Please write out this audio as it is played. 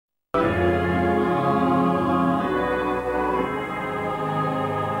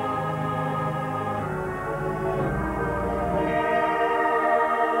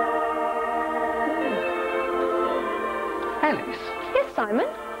Simon?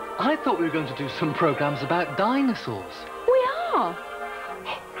 I thought we were going to do some programmes about dinosaurs. We are.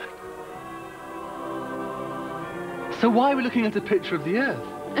 So why are we looking at a picture of the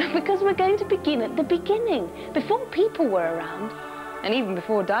Earth? Because we're going to begin at the beginning, before people were around, and even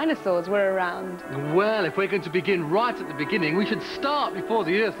before dinosaurs were around. Well, if we're going to begin right at the beginning, we should start before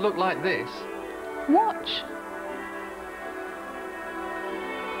the Earth looked like this. Watch.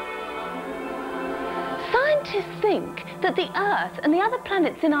 Scientists think that the Earth and the other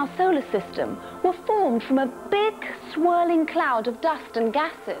planets in our solar system were formed from a big, swirling cloud of dust and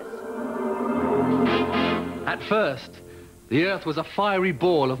gases. At first, the Earth was a fiery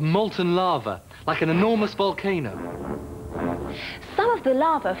ball of molten lava, like an enormous volcano. Some of the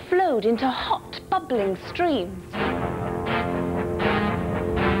lava flowed into hot, bubbling streams.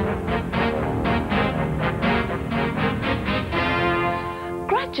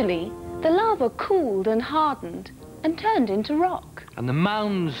 Gradually, the lava cooled and hardened and turned into rock. And the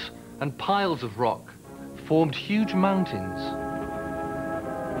mounds and piles of rock formed huge mountains.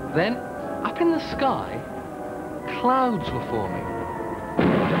 Then, up in the sky, clouds were forming.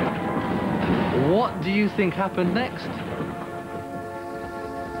 What do you think happened next?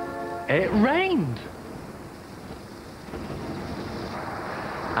 It rained.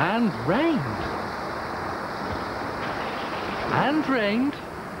 And rained. And rained.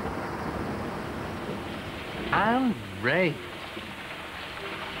 And rained.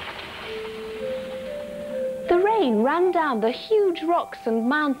 The rain ran down the huge rocks and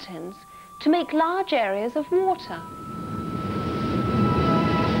mountains to make large areas of water.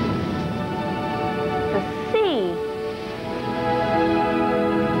 The sea.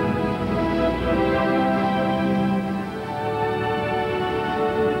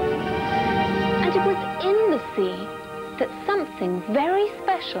 And it was in the sea that something very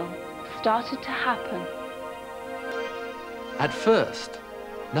special started to happen. At first,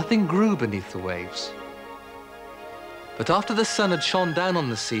 nothing grew beneath the waves. But after the sun had shone down on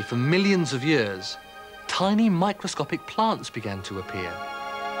the sea for millions of years, tiny microscopic plants began to appear.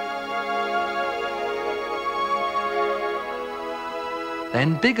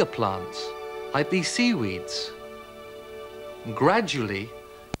 Then bigger plants, like these seaweeds. Gradually,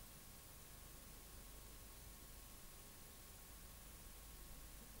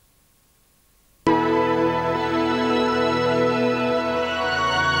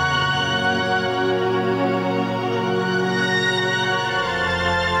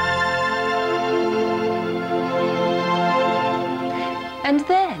 and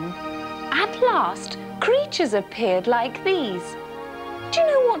then, at last, creatures appeared like these. Do you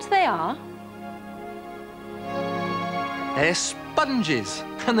know what they are? they're sponges,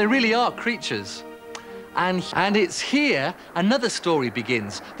 and they really are creatures. And it's here another story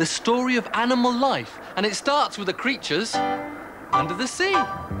begins, the story of animal life. And it starts with the creatures under the sea.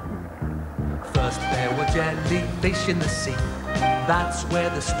 First there were jellyfish in the sea. That's where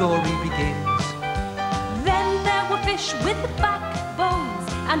the story begins. Then there were fish with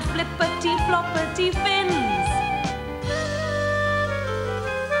backbones and flippity-floppity fins.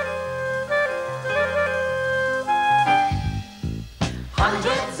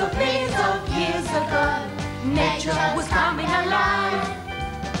 Hundreds of millions of years ago, nature was coming alive.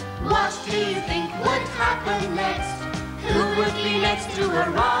 What do you think would happen next? Who would be next to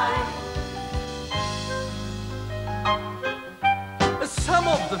arrive? Some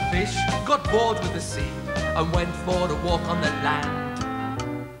of the fish got bored with the sea and went for a walk on the land.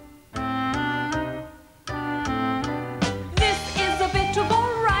 This is a bit of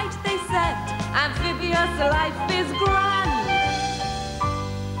all right, they said. Amphibious life is grand.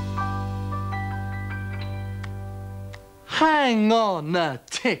 Hang on a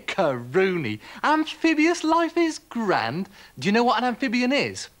tick-a-rooney. Amphibious life is grand. Do you know what an amphibian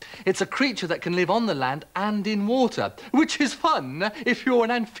is? It's a creature that can live on the land and in water, which is fun if you're an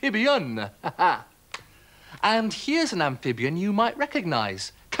amphibian. And here's an amphibian you might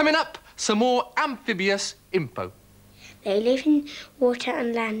recognise. Coming up, some more amphibious info. They live in water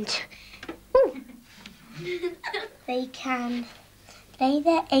and land. Ooh. They can lay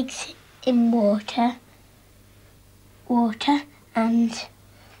their eggs in water, and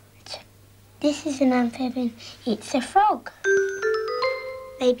this is an amphibian. It's a frog.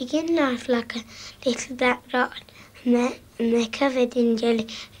 They begin life like a little black dot, and they're covered in jelly,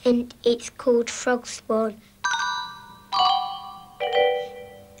 and it's called frog spawn.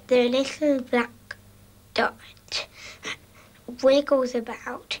 The little black dot wiggles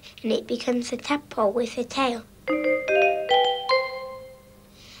about, and it becomes a tadpole with a tail.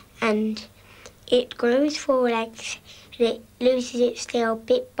 And it grows 4 legs, and it loses its tail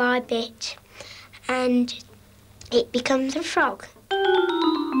bit by bit, and it becomes a frog.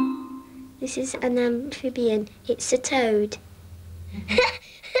 This is an amphibian. It's a toad.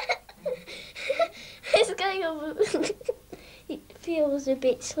 It's going on. It feels a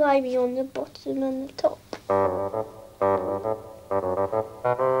bit slimy on the bottom and the top.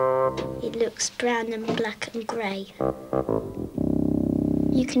 It looks brown and black and grey.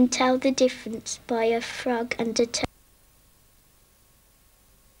 You can tell the difference by a frog and a toad.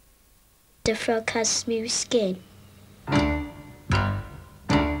 The frog has smooth skin.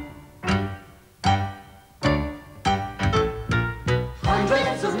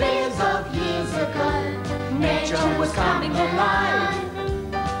 Hundreds of millions of years ago, nature was coming alive.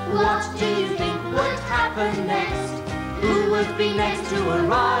 What do you think would happen next? Who would be next to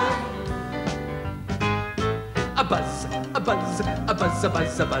arrive? A buzz, a buzz, a buzz, a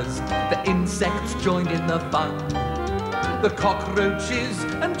buzz, a buzz. The insects joined in the fun. The cockroaches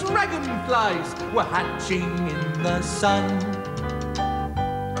and dragonflies were hatching in the sun.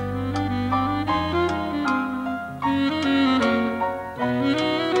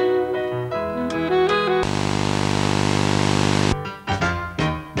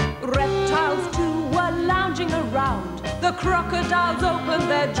 Reptiles too were lounging around. The crocodiles opened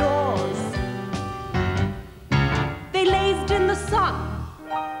their jaws. They lazed in the sun,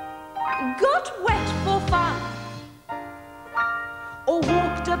 got wet for fun, or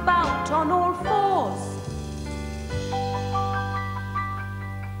walked about on all fours.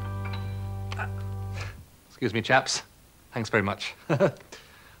 Excuse me, chaps. Thanks very much.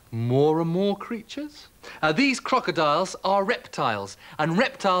 More and more creatures. These crocodiles are reptiles, and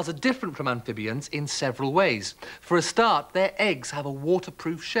reptiles are different from amphibians in several ways. For a start, their eggs have a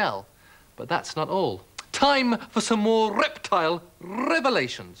waterproof shell, but that's not all. Time for some more reptile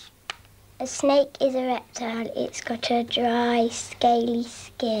revelations. A snake is a reptile. It's got a dry, scaly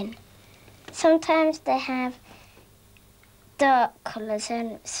skin. Sometimes they have dark colours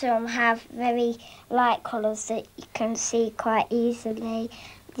and some have very light colours that you can see quite easily.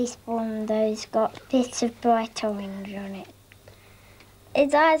 This one, though's got bits of bright orange on it.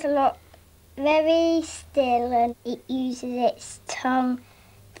 Its eyes look very still and it uses its tongue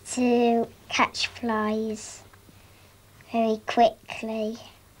to catch flies very quickly,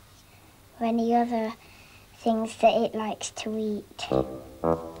 or any other things that it likes to eat.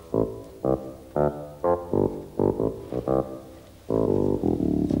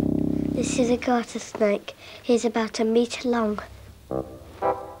 This is a garter snake. He's about 1 metre long.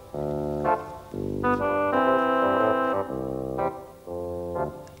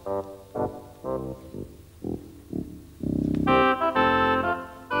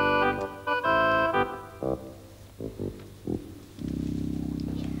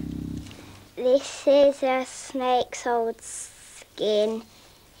 This is a snake's old skin.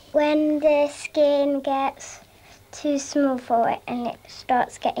 When the skin gets too small for it and it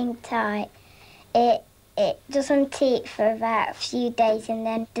starts getting tight, it doesn't eat for about a few days and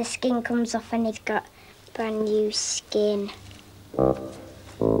then the skin comes off and it's got brand new skin. A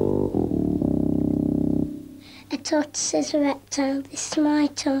tortoise is a reptile. This is my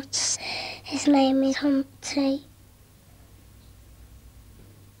tortoise. His name is Humpty.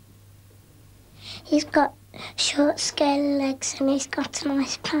 He's got short scaly legs and he's got a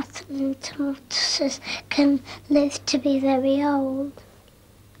nice pattern. Tortoises can live to be very old.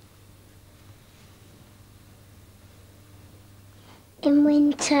 In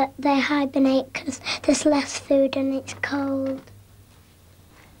winter they hibernate because there's less food and it's cold.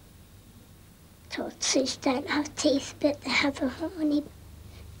 Tortoises don't have teeth but they have a horny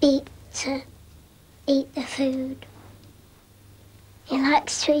beak to eat the food. He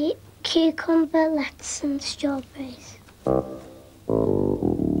likes to eat cucumber, lettuce and strawberries.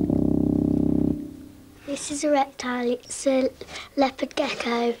 This is a reptile. It's a leopard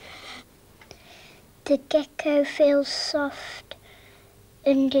gecko. The gecko feels soft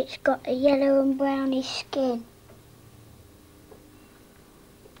and it's got a yellow and brownish skin.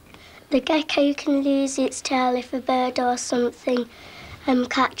 The gecko can lose its tail if a bird or something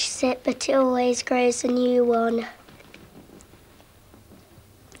catches it, but it always grows a new one.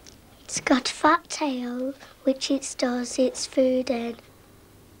 It's got a fat tail, which it stores its food in.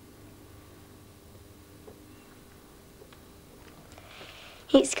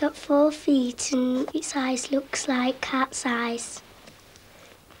 It's got 4 feet and its eyes looks like cat's eyes.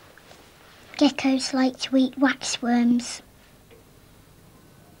 Geckos like to eat waxworms.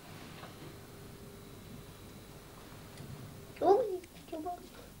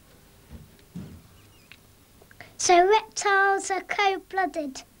 So reptiles are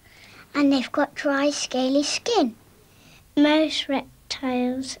cold-blooded and they've got dry, scaly skin. Most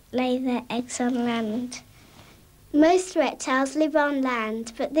reptiles lay their eggs on land Most reptiles live on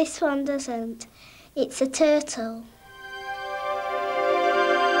land, but this one doesn't. It's a turtle.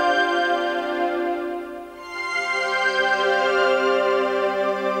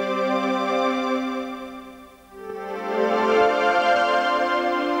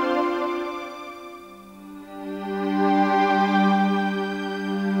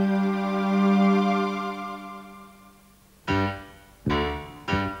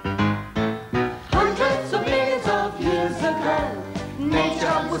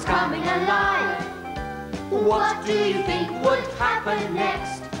 What do you think would happen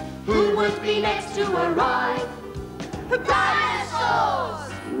next? Who would be next to arrive?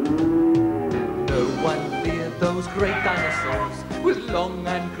 Dinosaurs! No one feared those great dinosaurs with long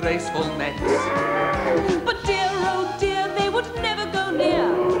and graceful necks. But dear, oh dear, they would never go near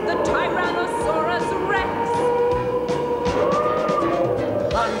the Tyrannosaurus Rex.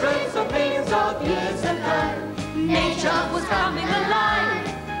 Hundreds of millions of years ago, nature was coming alive.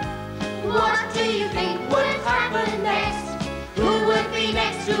 What do you think would happen next? Who would be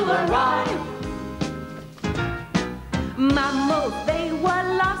next to arrive? Mammals, they were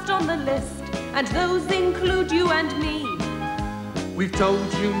last on the list, and those include you and me. We've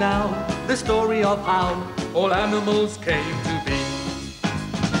told you now the story of how all animals came to be.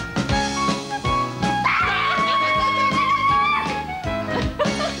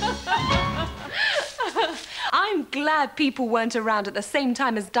 I'm glad people weren't around at the same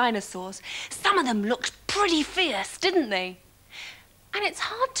time as dinosaurs. Some of them looked pretty fierce, didn't they? And it's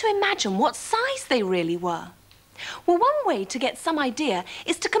hard to imagine what size they really were. Well, one way to get some idea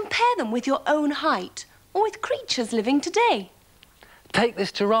is to compare them with your own height or with creatures living today. Take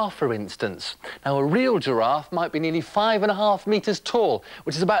this giraffe, for instance. Now, a real giraffe might be nearly 5.5 metres tall,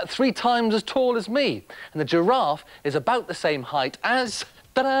 which is about 3 times as tall as me. And the giraffe is about the same height as...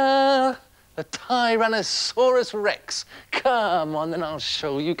 ta-da! The Tyrannosaurus Rex. Come on, then I'll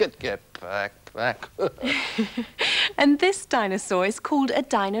show you. Get back. And this dinosaur is called a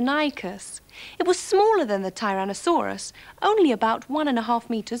Deinonychus. It was smaller than the Tyrannosaurus, only about 1.5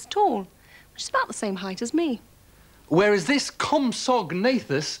 metres tall, which is about the same height as me. Whereas this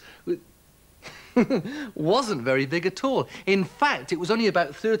Compsognathus wasn't very big at all. In fact, it was only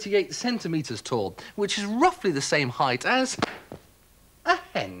about 38 centimetres tall, which is roughly the same height as a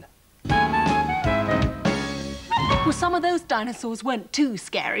hen. Well, some of those dinosaurs weren't too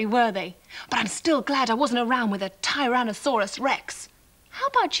scary, were they? But I'm still glad I wasn't around with a Tyrannosaurus Rex. How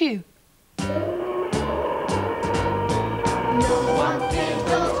about you? No one feared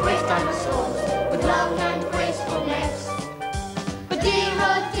those great dinosaurs with long and graceful necks. But dear,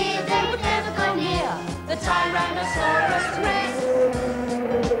 oh dear, they would never go near the Tyrannosaurus Rex.